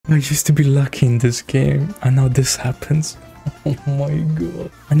I used to be lucky in this game, and now this happens. Oh my god.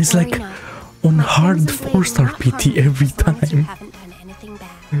 And it's like on hard 4-star PT every time.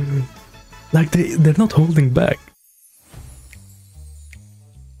 Like they're not holding back.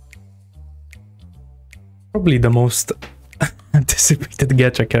 Probably the most anticipated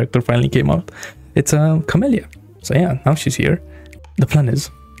gacha character finally came out. It's Camellya. So yeah, now she's here. The plan is,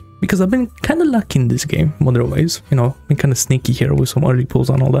 because I've been kind of lucky in this game, otherwise, you know, been kind of sneaky here with some early pulls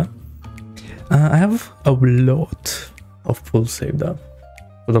and all that. I have a lot of pulls saved up.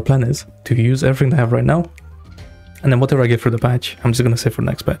 So the plan is to use everything I have right now, and then whatever I get for the patch, I'm just gonna save for the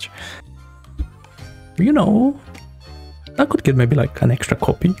next patch. You know, I could get maybe like an extra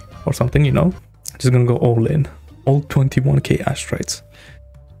copy or something, you know. Just gonna go all in. All 21k astrites.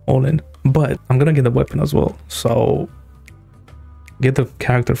 All in. But I'm gonna get the weapon as well. So get the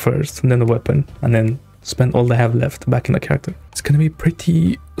character first, and then the weapon, and then spend all I have left back in the character. It's gonna be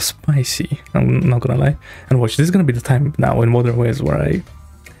pretty spicy, I'm not gonna lie. And watch, this is gonna be the time now in Modern Ways where I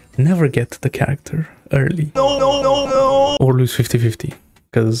never get the character early. No. Or lose 50-50.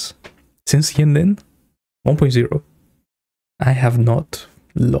 Because since Yinlin 1.0, I have not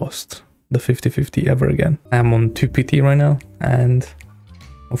lost the 50-50 ever again. I'm on 2 PT right now, and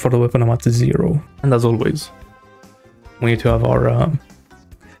for the weapon I'm at 0. And as always, we need to have our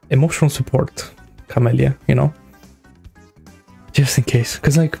emotional support, Camellya, you know, just in case.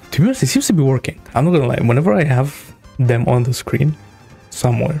 Because like, to be honest, it seems to be working. I'm not gonna lie, whenever I have them on the screen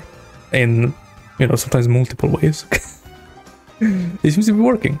somewhere in, you know, sometimes multiple ways, it seems to be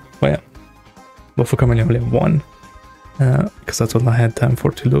working. But yeah, but for Camellya I only have 1, because that's what I had time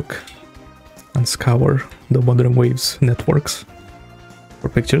for, to look and scour the Wuthering Waves networks for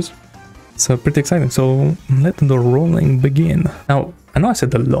pictures. So pretty exciting. So let the rolling begin. Now, I know I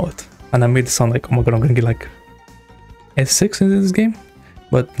said a lot, and I made it sound like, oh my god, I'm gonna get like S6 in this game.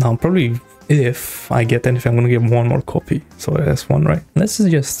 But now probably, if I get anything, I'm gonna get 1 more copy. So S1, right? Let's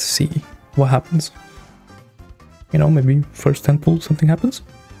just see what happens. You know, maybe first 10 pulls, something happens.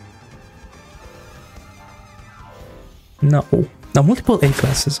 No. Now multiple A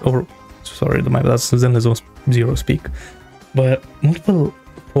classes, or sorry, that's Zenless 0 speak. But multiple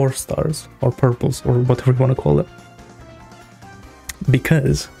 4 stars or purples or whatever you want to call it.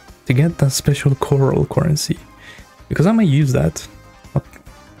 Because to get that special coral currency, because I may use that. Okay.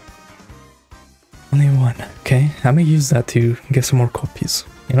 Only 1, okay? I may use that to get some more copies,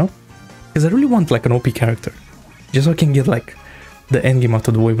 you know? Because I really want like an OP character, just so I can get like the end game out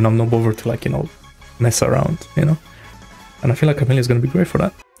of the way when I'm not bothered to like, you know, mess around, you know? And I feel like Camellya is going to be great for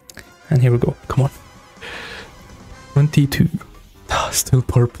that. And here we go. Come on. 22. Oh, still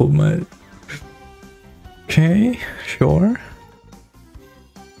purple, man. Okay, sure.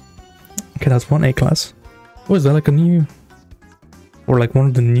 Okay, that's 1 A class. Oh, is that like a new... or like one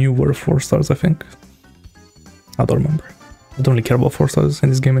of the newer 4 stars, I think? I don't remember. I don't really care about 4 stars in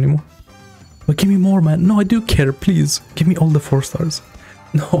this game anymore. But give me more, man. No, I do care, please. Give me all the 4 stars.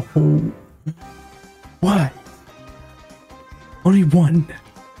 No. Why? Only 1.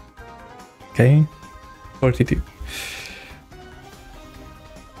 Okay. 42.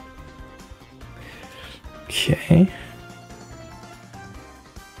 Okay.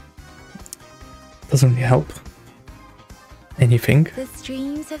 Doesn't really help. Anything. The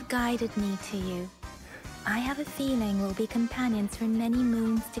streams have guided me to you. I have a feeling we'll be companions for many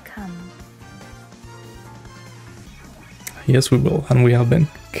moons to come. Yes, we will, and we have been.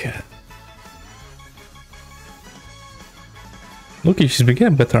 Okay. Look, she's been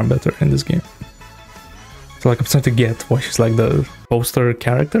getting better and better in this game. So like I'm starting to get why she's like the poster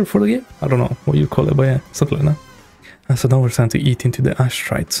character for the game. I don't know what you call it, but yeah, something like that. And so now we're starting to eat into the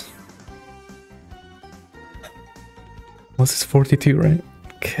astrites. What's this, 42, right?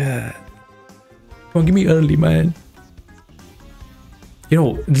 Okay. Come on, give me early, man. You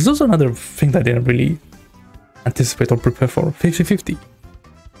know, there's also another thing that I didn't really anticipate or prepare for. 50-50.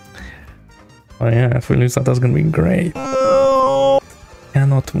 Oh yeah, if we lose that, that's gonna be great.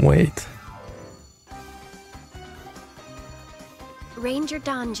 Cannot wait. Ranger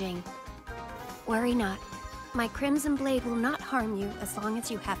Donjing. Worry not. My Crimson Blade will not harm you as long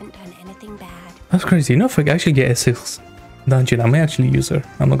as you haven't done anything bad. That's crazy. You know, if I actually get S6 dungeon, I may actually use her.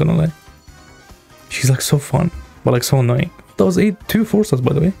 I'm not gonna lie. She's like so fun, but like so annoying. That was 2 4 stars,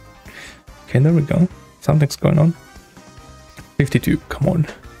 by the way. Okay, there we go. Something's going on. 52, come on.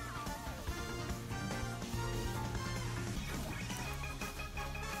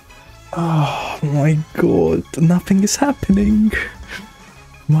 Oh my god, nothing is happening.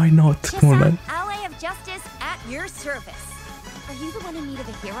 Why not? Come on, man. Ally of Justice at your service. Are you the one in need of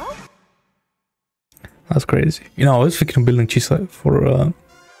a hero? That's crazy. You know, I was thinking of building Chisa for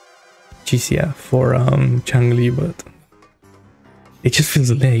GCF for Changli, but it just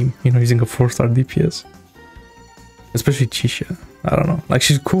feels lame, you know, using a 4-star DPS. Especially Chisha. I don't know. Like,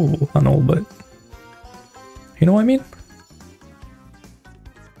 she's cool and all, but you know what I mean?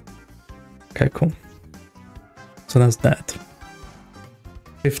 Okay, cool. So that's that.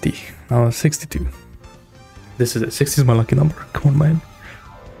 50. Now 62. This is it. 60 is my lucky number. Come on, man.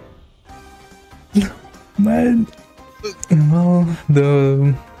 Man. Well,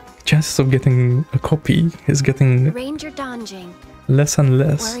 the chances of getting a copy is getting Ranger Donjing. less and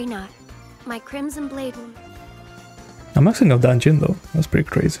less. Worry not. My crimson blade will... I'm maxing out Dungeon though. That's pretty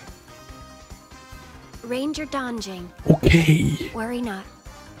crazy. Ranger Donjing. Okay. Worry not.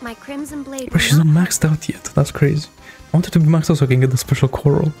 My crimson blade But she's not maxed out yet. That's crazy. I wanted to be maxed out so I can get the special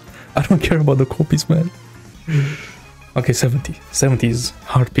coral. I don't care about the copies, man. Okay, 70. 70 is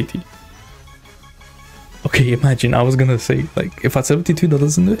hard pity. Okay, imagine. I was gonna say, like, if at 72 that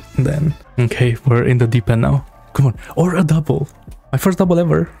doesn't do it, then... Okay, we're in the deep end now. Come on. Or a double. My first double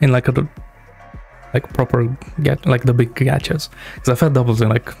ever in, like, a... Like, proper... Like, the big gachas. Because I've had doubles in,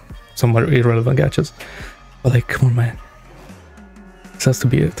 like, some irrelevant gachas. But, like, come on, man. This has to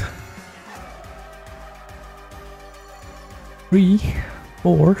be it. 3,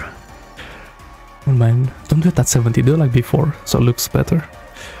 4. Oh man, don't do it at 70, do it like before, so it looks better.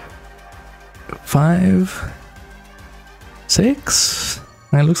 5, 6.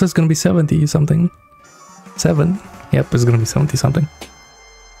 And it looks like it's gonna be 70 something. 7. Yep, it's gonna be 70 something.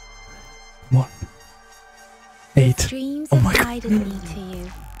 1, 8. Oh my god.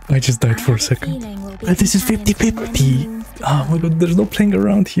 I just died for a second. This is 50-50. Oh my god, there's no playing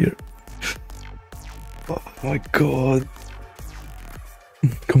around here. Oh my god.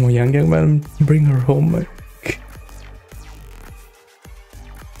 Come on, young man, bring her home, man.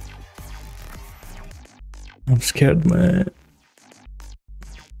 I'm scared, man.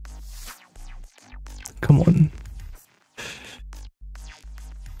 Come on.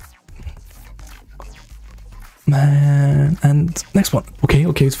 Man, and next one. Okay,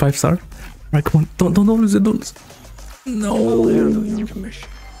 it's 5-star. Right, come on. Don't lose it, don't lose it. No.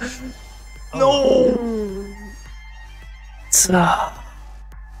 No.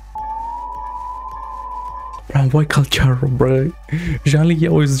 Bro, why Calcharo, bro? Jean-Li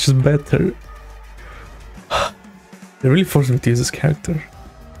always just better. They really forced me to use this character.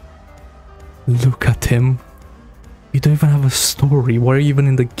 Look at him. You don't even have a story. Why are you even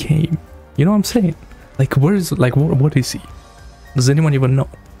in the game? You know what I'm saying? Like, where is, like, what is he? Does anyone even know?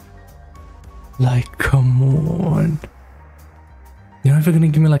 Like, come on. You're not even gonna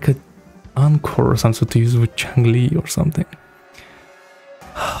give me like a encore or something to use with Changli or something.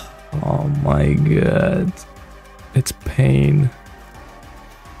 Oh my god. It's pain.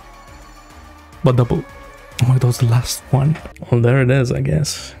 But double. Oh my god, that was the last one. Well, there it is, I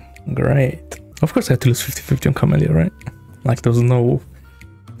guess. Great. Of course I had to lose 50-50 on Camellya, right? Like, there's no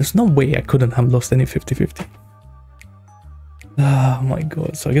way I couldn't have lost any 50-50. Oh my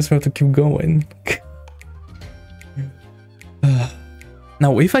god, so I guess we have to keep going.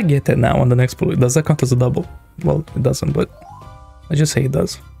 Now, if I get it now on the next blue, does that count as a double? Well, it doesn't, but I just say it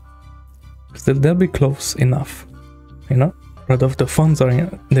does. Because they'll be close enough, you know? But if the funds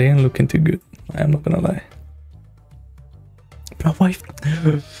they ain't looking too good. I'm not gonna lie. But why?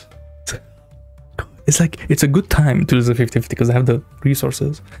 It's like, it's a good time to lose a 50-50 because I have the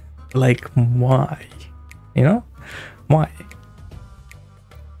resources. Like, why? You know? Why?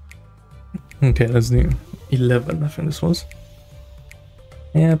 Okay, let's do 11, I think this was.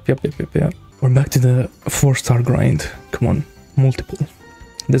 Yep. We're back to the 4-star grind. Come on, multiple.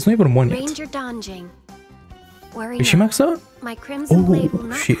 There's not even one yet. Ranger Donjing. Is she maxed out? My crimson blade will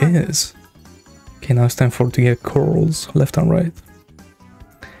not she is. Okay, now it's time for to get corals left and right.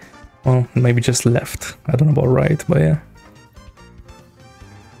 Well, maybe just left. I don't know about right, but yeah.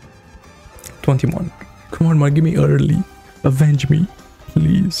 21. Come on, man, give me early. Avenge me,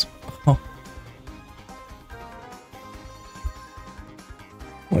 please. Oh.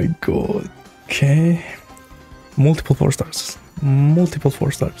 My god. Okay. Multiple 4-stars. Multiple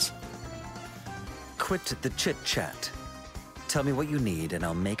 4-stars. Quit the chit-chat. Tell me what you need and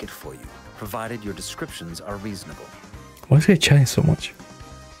I'll make it for you, provided your descriptions are reasonable. Why is he chatting so much?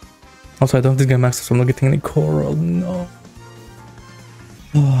 Also, I don't have this guy maxed, so I'm not getting any coral. No.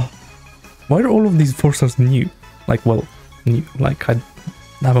 Why are all of these 4-stars new? Like, well, new. Like, I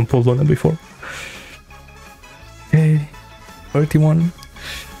haven't pulled on them before. Okay. 31.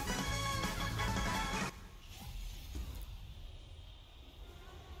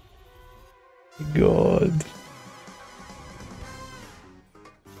 God.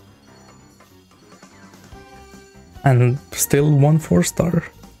 And still one 4-star.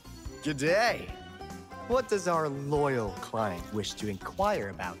 G'day. What does our loyal client wish to inquire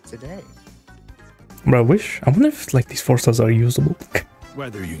about today? Bro, I wonder if like these 4-stars are usable.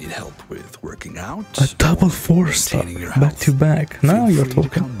 Whether you need help with working out, A double 4-star maintaining your back to health, back. Now feel you're free to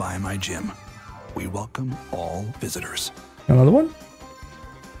talking. come by my gym. We welcome all visitors. Another one?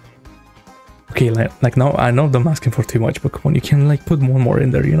 Okay, like now I know I'm asking for too much, but come on, you can like put one more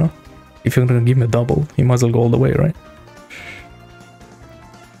in there, you know? If you're gonna give me a double, you might as well go all the way, right?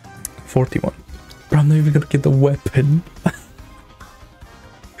 41. Bro, I'm not even gonna get the weapon.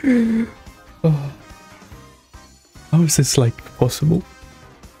 Oh. How is this like possible?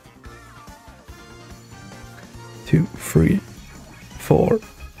 2, 3, 4,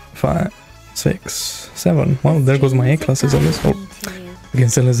 5, 6, 7. Well, there goes my A classes on this. Oh,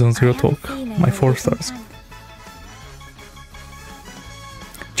 against the on zero talk. My 4-stars.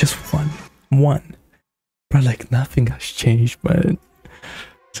 Just one. Bro, like nothing has changed, man.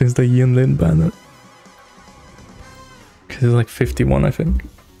 Since the Yinlin banner. Cause it's like 51, I think.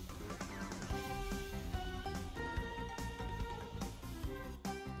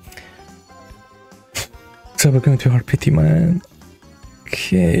 So we're going to hard pity, man.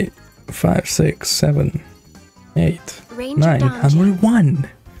 Okay, 5, 6, 7, 8, Ranger 9. Dawn, I'm only Jim. 1.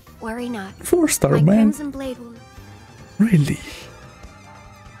 Worry not. 4-star, My man. Crimson Blade will... Really?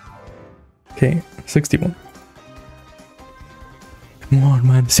 Okay, 61. Come on,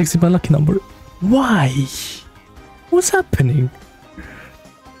 man. 60 my lucky number. Why? What's happening?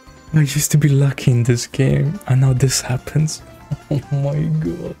 I used to be lucky in this game, and now this happens. Oh my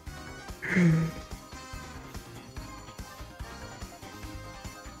god.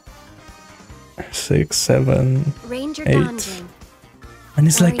 6, 7, Ranger 8. Dawn, Jim. And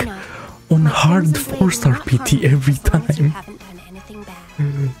it's Worry like not. on My hard Crimson Blade will 4-star not harm PT you every as long as you time. haven't done anything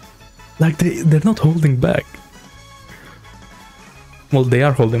bad. Like they're not holding back. Well, they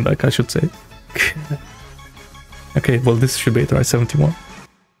are holding back, I should say. Okay, well this should be it, right? 71.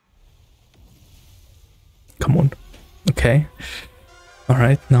 Come on. Okay.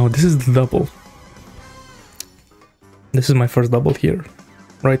 Alright, now this is the double. This is my first double here.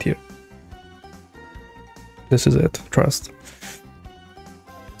 Right here. This is it. Trust.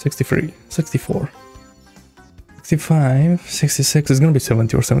 63, 64, 65, 66. It's gonna be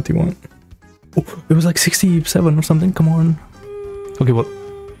 70 or 71. Oh, it was like 67 or something. Come on. Okay, well.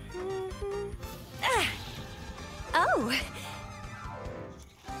 Oh,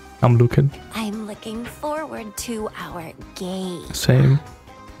 I'm looking. I'm looking forward to our game. Same.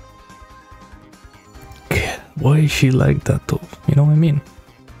 Why is she like that though? You know what I mean?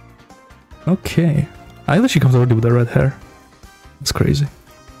 Okay. Either she comes already with the red hair. That's crazy.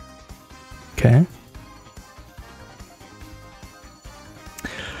 Okay.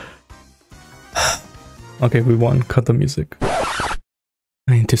 Okay, we won. Cut the music. I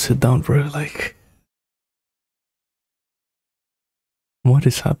need to sit down, bro. Like, what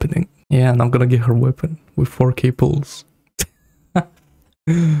is happening? Yeah, and I'm gonna get her weapon with 4k pulls.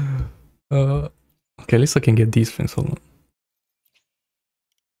 Okay, at least I can get these things. Hold on.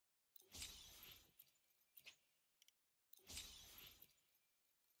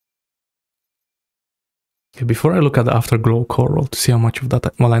 Okay, before I look at the Afterglow coral to see how much of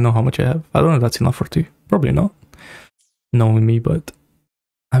that, well, I know how much I have. I don't know if that's enough for 2. Probably not. Knowing me, but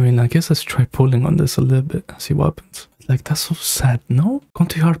I mean, I guess let's try pulling on this a little bit. See what happens. Like, that's so sad, no? Gone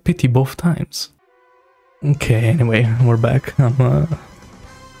to hard pity both times. Okay, anyway, we're back. I'm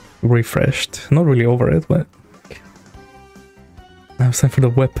refreshed. Not really over it, but now it's time for the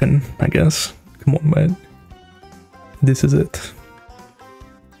weapon, I guess. Come on, man. This is it.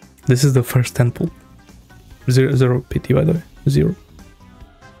 This is the first temple. 0 pity, by the way. 0.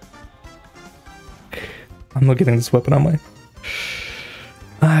 I'm not getting this weapon, am I?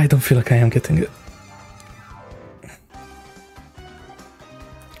 I don't feel like I am getting it.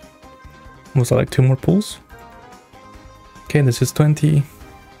 Was that like 2 more pulls? Okay, this is 20.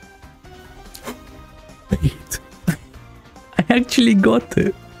 Wait. I actually got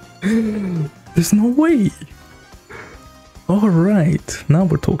it. There's no way. Alright, now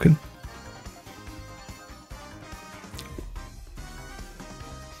we're talking.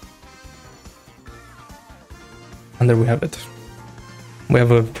 And there we have it. We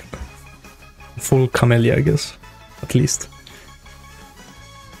have a full Camellya, I guess. At least.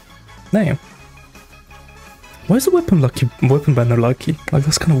 Damn. Why is the weapon banner lucky? Like,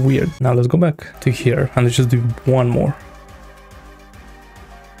 that's kind of weird. Now let's go back to here and let's just do one more.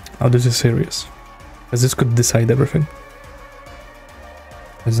 Oh, this is serious. Because this could decide everything.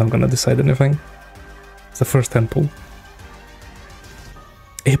 This is not gonna decide anything. It's the first temple.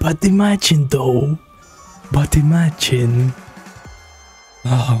 Hey, but imagine though. But imagine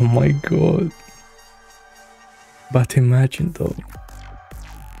Oh my god. But imagine though.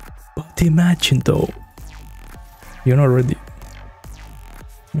 You're not ready.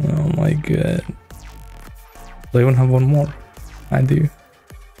 Oh my god. Do I even have one more? I do.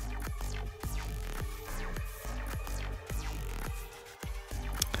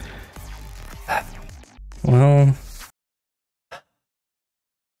 Well,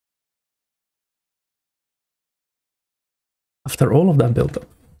 after all of that build-up,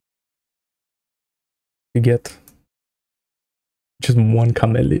 you get just one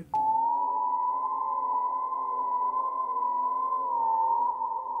Camellya.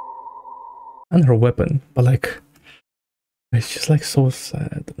 And her weapon, but like, it's just like so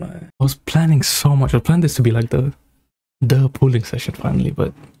sad, man. I was planning so much. I planned this to be like the pooling session finally,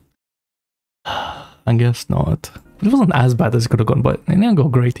 but I guess not. It wasn't as bad as it could have gone, but it didn't go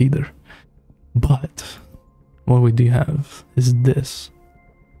great either. But what we do have is this.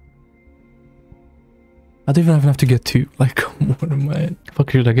 I don't even have enough to get 2. Like, come on, man.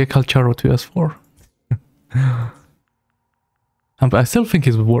 Fuck, should I get Calcharo to S4? But I still think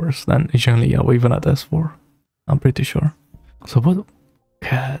it's worse than Camellya, even at S4. I'm pretty sure. So what?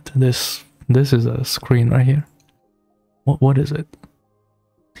 God, this is a screen right here. What is it?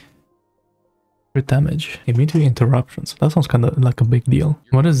 Crit damage. Immediate interruptions. That sounds kind of like a big deal.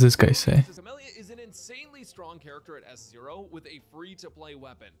 What does this guy say? Camellya is an insanely strong character at S0 with a free-to-play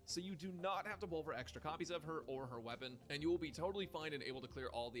weapon, so you do not have to pull for extra copies of her or her weapon, and you will be totally fine and able to clear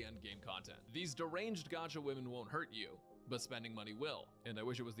all the endgame content. These deranged gacha women won't hurt you, but spending money will, and I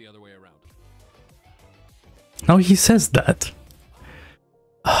wish it was the other way around. Now he says that.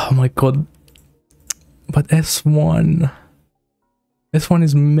 Oh my god. But S1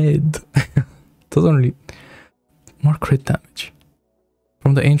 is mid. Doesn't really... More crit damage.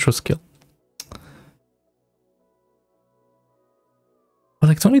 From the intro skill. But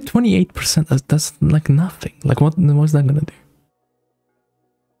like it's only 28%. That's like nothing. Like what's that gonna do?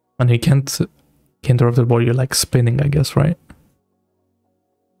 And he can't interrupt the ball, you're like spinning, I guess, right?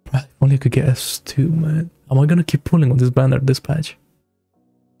 If only I could get S2, man. Am I gonna keep pulling on this banner, this patch?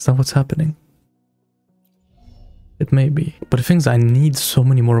 Is that what's happening? It may be. But the thing is, I need so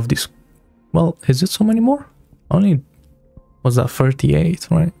many more of these. Well, is it so many more? Only, was that 38,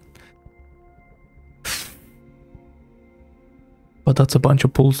 right? But that's a bunch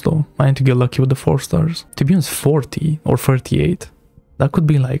of pulls though. I need to get lucky with the 4 stars. To be honest, 40 or 38. That could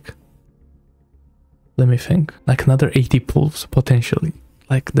be like, let me think, like another 80 pulls potentially.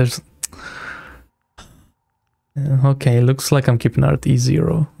 Like there's... Okay, looks like I'm keeping her at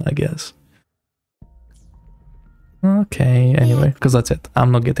E0, I guess. Okay, anyway, because that's it.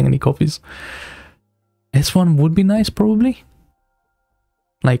 I'm not getting any copies. S1 would be nice, probably.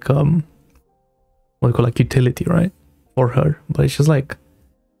 Like, what do you call, like, utility, right? For her. But it's just like...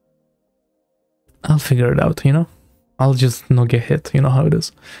 I'll figure it out, you know? I'll just not get hit, you know how it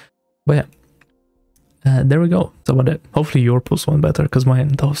is. But yeah. There we go. That's about it. Hopefully your pulse went better, because mine,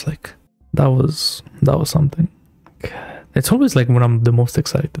 that was like... That was something. It's always like when I'm the most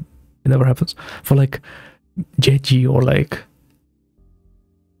excited. It never happens. For like... Jeji or like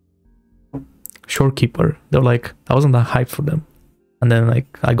Shorekeeper, they're like, I wasn't that hyped for them, and then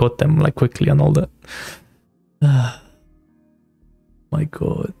like I got them like quickly and all that. My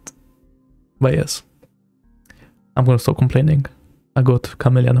god. But yes, I'm gonna stop complaining. I got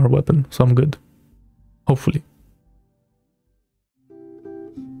Camellya and her weapon, so I'm good, hopefully.